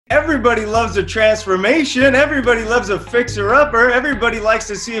Everybody loves a transformation. Everybody loves a fixer-upper. Everybody likes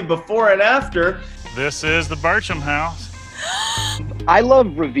to see a before and after. This is the Bircham house. I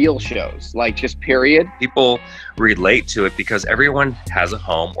love reveal shows, like just period. People relate to it because everyone has a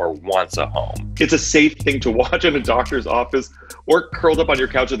home or wants a home. It's a safe thing to watch in a doctor's office or curled up on your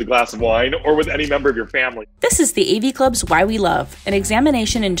couch with a glass of wine or with any member of your family. This is the AV Club's Why We Love, an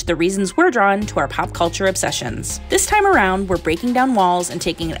examination into the reasons we're drawn to our pop culture obsessions. This time around, we're breaking down walls and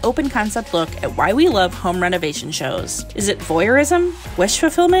taking an open concept look at why we love home renovation shows. Is it voyeurism, wish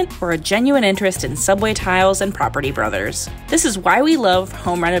fulfillment, or a genuine interest in subway tiles and Property Brothers? This is why we love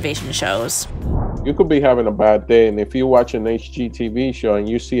home renovation shows. You could be having a bad day, and if you watch an HGTV show and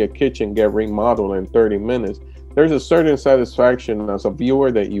you see a kitchen get remodeled in 30 minutes, there's a certain satisfaction as a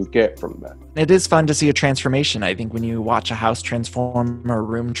viewer that you get from that. It is fun to see a transformation. I think when you watch a house transform or a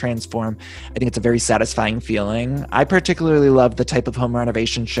room transform, I think it's a very satisfying feeling. I particularly love the type of home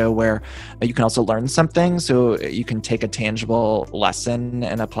renovation show where you can also learn something, so you can take a tangible lesson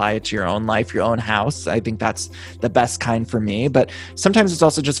and apply it to your own life, your own house. I think that's the best kind for me. But sometimes it's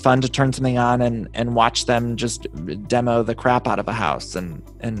also just fun to turn something on and watch them just demo the crap out of a house and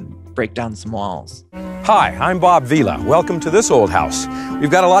break down some walls. Hi, I'm Bob Vila. Welcome to this old house. We've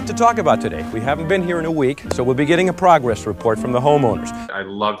got a lot to talk about today. We haven't been here in a week, so we'll be getting a progress report from the homeowners. I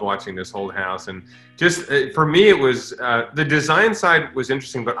loved watching this old house, and just for me it was the design side was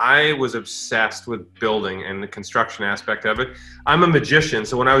interesting, but I was obsessed with building and the construction aspect of it. I'm a magician,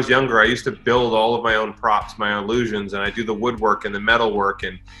 so when I was younger I used to build all of my own props, my own illusions, and I do the woodwork and the metal work,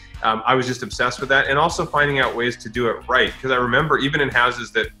 and I was just obsessed with that, and also finding out ways to do it right. Because I remember even in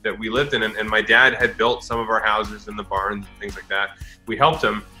houses that we lived in, and my dad had built some of our houses in the barns and things like that. We helped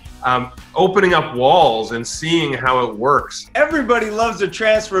him. Opening up walls and seeing how it works. Everybody loves a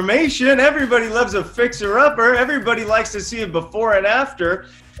transformation. Everybody loves a fixer-upper. Everybody likes to see a before and after.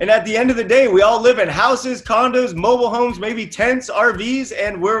 And at the end of the day, we all live in houses, condos, mobile homes, maybe tents, RVs,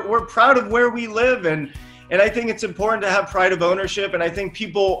 and we're proud of where we live. And I think it's important to have pride of ownership. And I think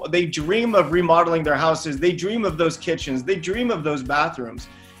people, they dream of remodeling their houses. They dream of those kitchens. They dream of those bathrooms.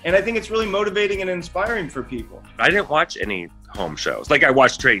 And I think it's really motivating and inspiring for people. I didn't watch any home shows. Like, I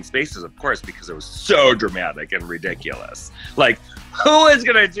watched Trading Spaces, of course, because it was so dramatic and ridiculous. Like, who is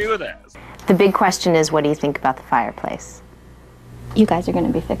going to do this? The big question is, what do you think about the fireplace? You guys are going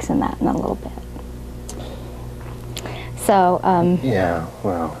to be fixing that in a little bit. So, Yeah,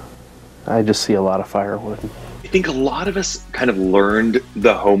 well, I just see a lot of firewood. I think a lot of us kind of learned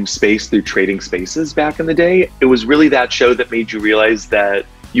the home space through Trading Spaces back in the day. It was really that show that made you realize that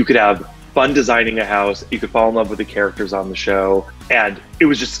you could have fun designing a house, you could fall in love with the characters on the show, and it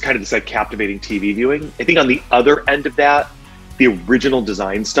was just kind of this like captivating TV viewing. I think on the other end of that, the original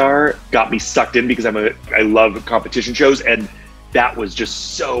Design Star got me sucked in because I love competition shows, and that was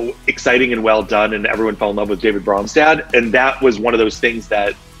just so exciting and well done, and everyone fell in love with David Bromstad, and that was one of those things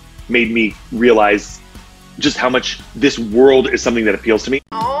that made me realize just how much this world is something that appeals to me.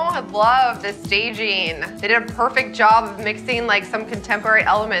 Oh, I love the staging. They did a perfect job of mixing like some contemporary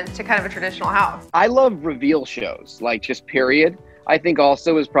elements to kind of a traditional house. I love reveal shows, like just period. I think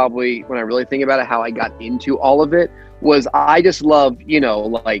also is probably, when I really think about it, how I got into all of it was I just love,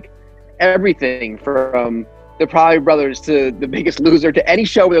 like everything from the Property Brothers to The Biggest Loser to any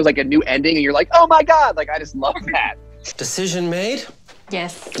show where there's like a new ending and you're like, oh my God, like I just love that. Decision made?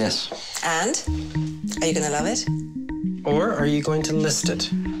 yes. Yes. And? Are you gonna love it? Or are you going to list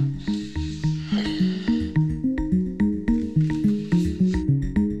it?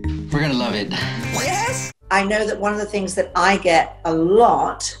 We're gonna love it. Yes! I know that one of the things that I get a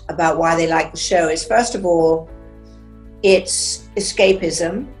lot about why they like the show is, first of all, it's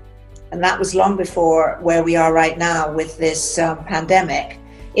escapism. And that was long before where we are right now with this pandemic.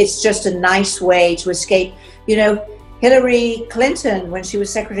 It's just a nice way to escape. Hillary Clinton, when she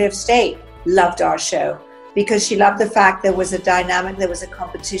was Secretary of State, loved our show because she loved the fact there was a dynamic, there was a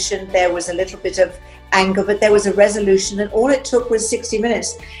competition, there was a little bit of anger, but there was a resolution, and all it took was 60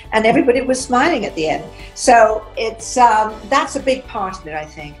 minutes, and everybody was smiling at the end. So it's that's a big part of it, I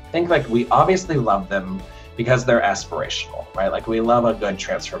think. I think we obviously love them because they're aspirational, right? We love a good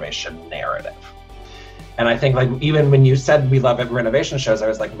transformation narrative. And I think even when you said we love it renovation shows, I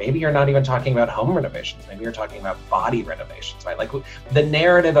was like, maybe you're not even talking about home renovations. Maybe you're talking about body renovations, right? The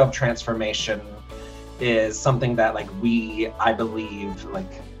narrative of transformation is something that I believe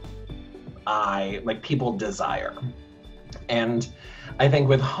people desire. And I think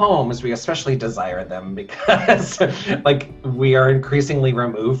with homes, we especially desire them because like we are increasingly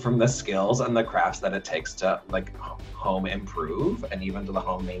removed from the skills and the crafts that it takes to like home improve and even to the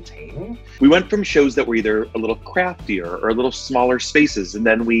home maintain. We went from shows that were either a little craftier or a little smaller spaces, and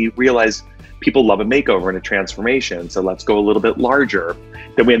then we realized people love a makeover and a transformation, so let's go a little bit larger.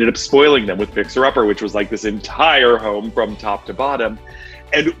 Then we ended up spoiling them with Fixer Upper, which was like this entire home from top to bottom.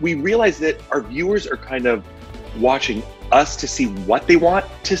 And we realized that our viewers are kind of watching us to see what they want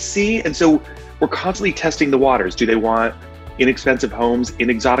to see. And so we're constantly testing the waters. Do they want inexpensive homes in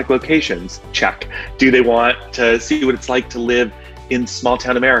exotic locations? Check. Do they want to see what it's like to live in small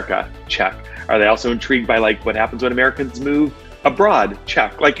town America? Check. Are they also intrigued by like what happens when Americans move abroad?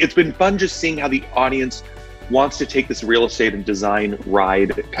 Check. Like, it's been fun just seeing how the audience wants to take this real estate and design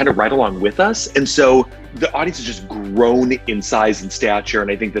ride kind of right along with us. And so the audience has just grown in size and stature.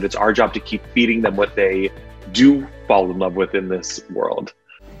 And I think that it's our job to keep feeding them what they do fall in love with in this world.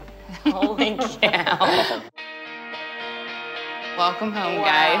 Holy cow. Welcome home,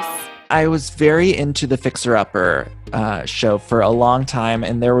 guys. I was very into the Fixer Upper show for a long time,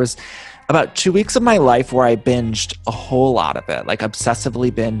 and there was about 2 weeks of my life where I binged a whole lot of it, like obsessively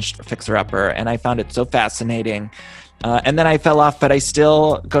binged Fixer Upper, and I found it so fascinating. And then I fell off, but I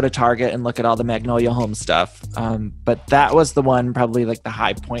still go to Target and look at all the Magnolia Home stuff. But that was the one, probably like the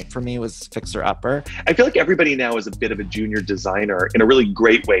high point for me, was Fixer Upper. I feel like everybody now is a bit of a junior designer in a really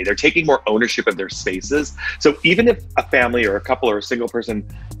great way. They're taking more ownership of their spaces. So even if a family or a couple or a single person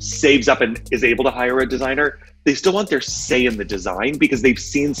saves up and is able to hire a designer, they still want their say in the design because they've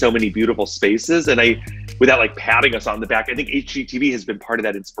seen so many beautiful spaces. And without like patting us on the back, I think HGTV has been part of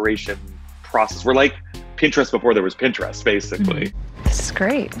that inspiration process. We're like Pinterest before there was Pinterest, basically. This is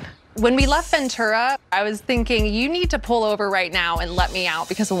great. When we left Ventura, I was thinking, you need to pull over right now and let me out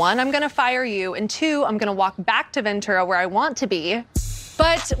because 1, I'm gonna fire you, and 2, I'm gonna walk back to Ventura where I want to be.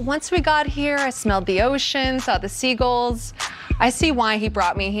 But once we got here, I smelled the ocean, saw the seagulls. I see why he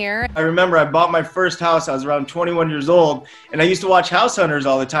brought me here. I remember I bought my first house. I was around 21 years old, and I used to watch House Hunters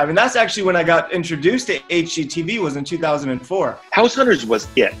all the time. And that's actually when I got introduced to HGTV, was in 2004. House Hunters was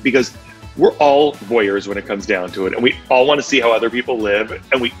it, because we're all voyeurs when it comes down to it. And we all want to see how other people live.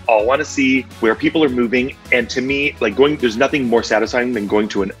 And we all want to see where people are moving. And to me, like there's nothing more satisfying than going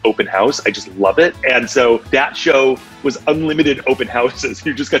to an open house. I just love it. And so that show was unlimited open houses.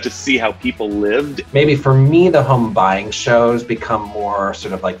 You just got to see how people lived. Maybe for me, the home buying shows become more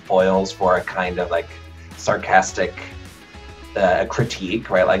sort of like foils for a kind of like sarcastic critique,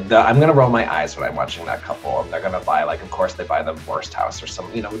 right? Like I'm gonna roll my eyes when I'm watching that couple, and they're gonna buy, like, of course they buy the worst house or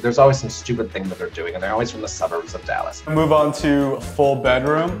some, there's always some stupid thing that they're doing, and they're always from the suburbs of Dallas. Move on to a full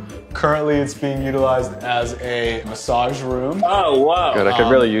bedroom. Currently it's being utilized as a massage room. Oh, wow. Good, I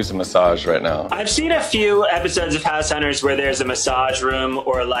could really use a massage right now. I've seen a few episodes of House Hunters where there's a massage room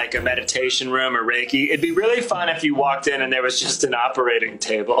or like a meditation room or Reiki. It'd be really fun if you walked in and there was just an operating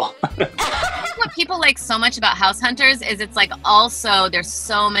table. I think what people like so much about House Hunters is it's like also there's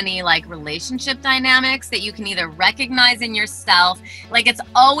so many like relationship dynamics that you can either recognize in yourself. Like it's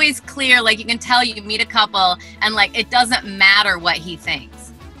always clear, like you can tell you meet a couple and like it doesn't matter what he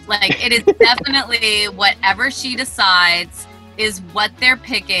thinks. Like it is definitely whatever she decides is what they're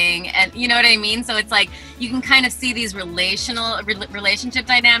picking, and you know what I mean? So it's like you can kind of see these relationship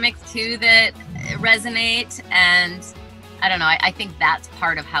dynamics too that resonate, and I don't know, I think that's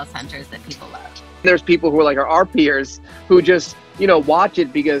part of House Hunters that people love. There's people who are like our peers who just, watch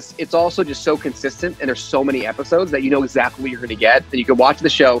it because it's also just so consistent and there's so many episodes that you know exactly what you're going to get. And you can watch the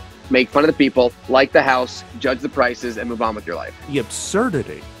show, make fun of the people, like the house, judge the prices, and move on with your life. The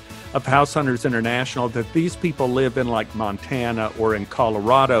absurdity of House Hunters International, that these people live in like Montana or in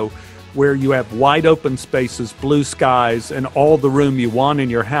Colorado, where you have wide open spaces, blue skies, and all the room you want in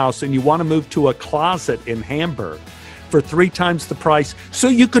your house, and you want to move to a closet in Hamburg for 3 times the price so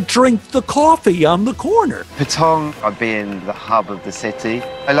you could drink the coffee on the corner. Patong, I'd be in the hub of the city.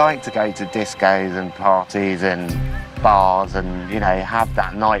 I like to go to discos and parties and bars and, have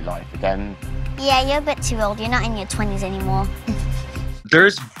that nightlife again. Yeah, you're a bit too old. You're not in your 20s anymore.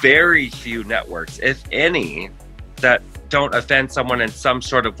 There's very few networks, if any, that don't offend someone in some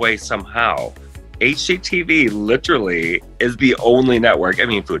sort of way somehow. HGTV literally is the only network,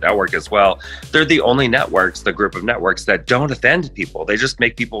 Food Network as well. They're the only networks, the group of networks that don't offend people. They just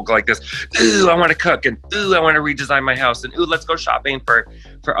make people go like this, ooh, I want to cook, and ooh, I want to redesign my house, and ooh, let's go shopping for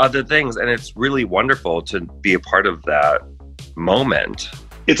other things. And it's really wonderful to be a part of that moment.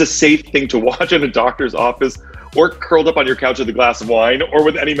 It's a safe thing to watch in a doctor's office or curled up on your couch with a glass of wine or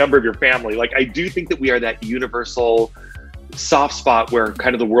with any member of your family. Like, I do think that we are that universal soft spot where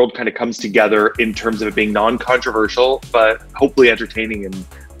kind of the world kind of comes together in terms of it being non-controversial, but hopefully entertaining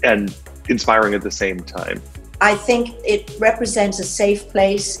and inspiring at the same time. I think it represents a safe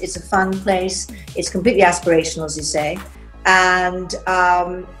place. It's a fun place. It's completely aspirational, as you say, and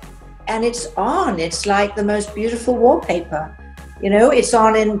it's on. It's like the most beautiful wallpaper. You know, it's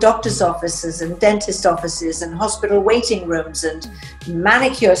on in doctor's offices and dentist offices and hospital waiting rooms and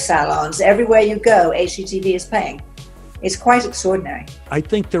manicure salons. Everywhere you go, HGTV is playing. It's quite extraordinary. I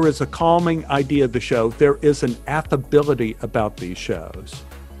think there is a calming idea of the show. There is an affability about these shows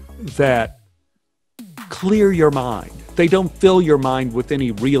that clear your mind. They don't fill your mind with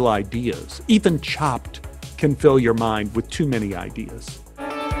any real ideas. Even Chopped can fill your mind with too many ideas. Oh,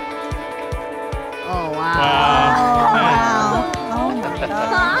 wow. Oh, my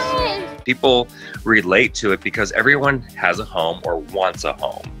God. People relate to it because everyone has a home or wants a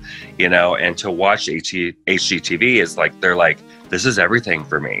home, you know, and to watch HGTV is like, they're like, this is everything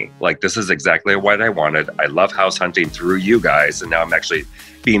for me. Like, this is exactly what I wanted. I love house hunting through you guys. And now I'm actually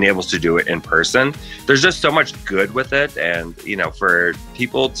being able to do it in person. There's just so much good with it. And, you know, for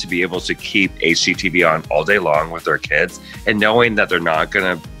people to be able to keep HGTV on all day long with their kids and knowing that they're not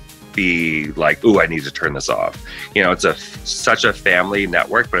going to be like, ooh, I need to turn this off. You know, it's such a family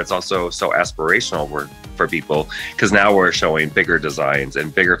network, but it's also so aspirational for people, because now we're showing bigger designs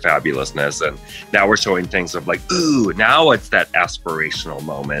and bigger fabulousness, and now we're showing things of like, ooh, now it's that aspirational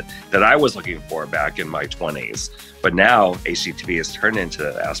moment that I was looking for back in my 20s. But now HGTV has turned into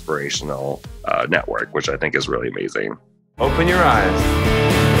an aspirational network, which I think is really amazing. Open your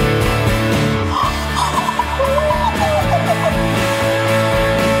eyes.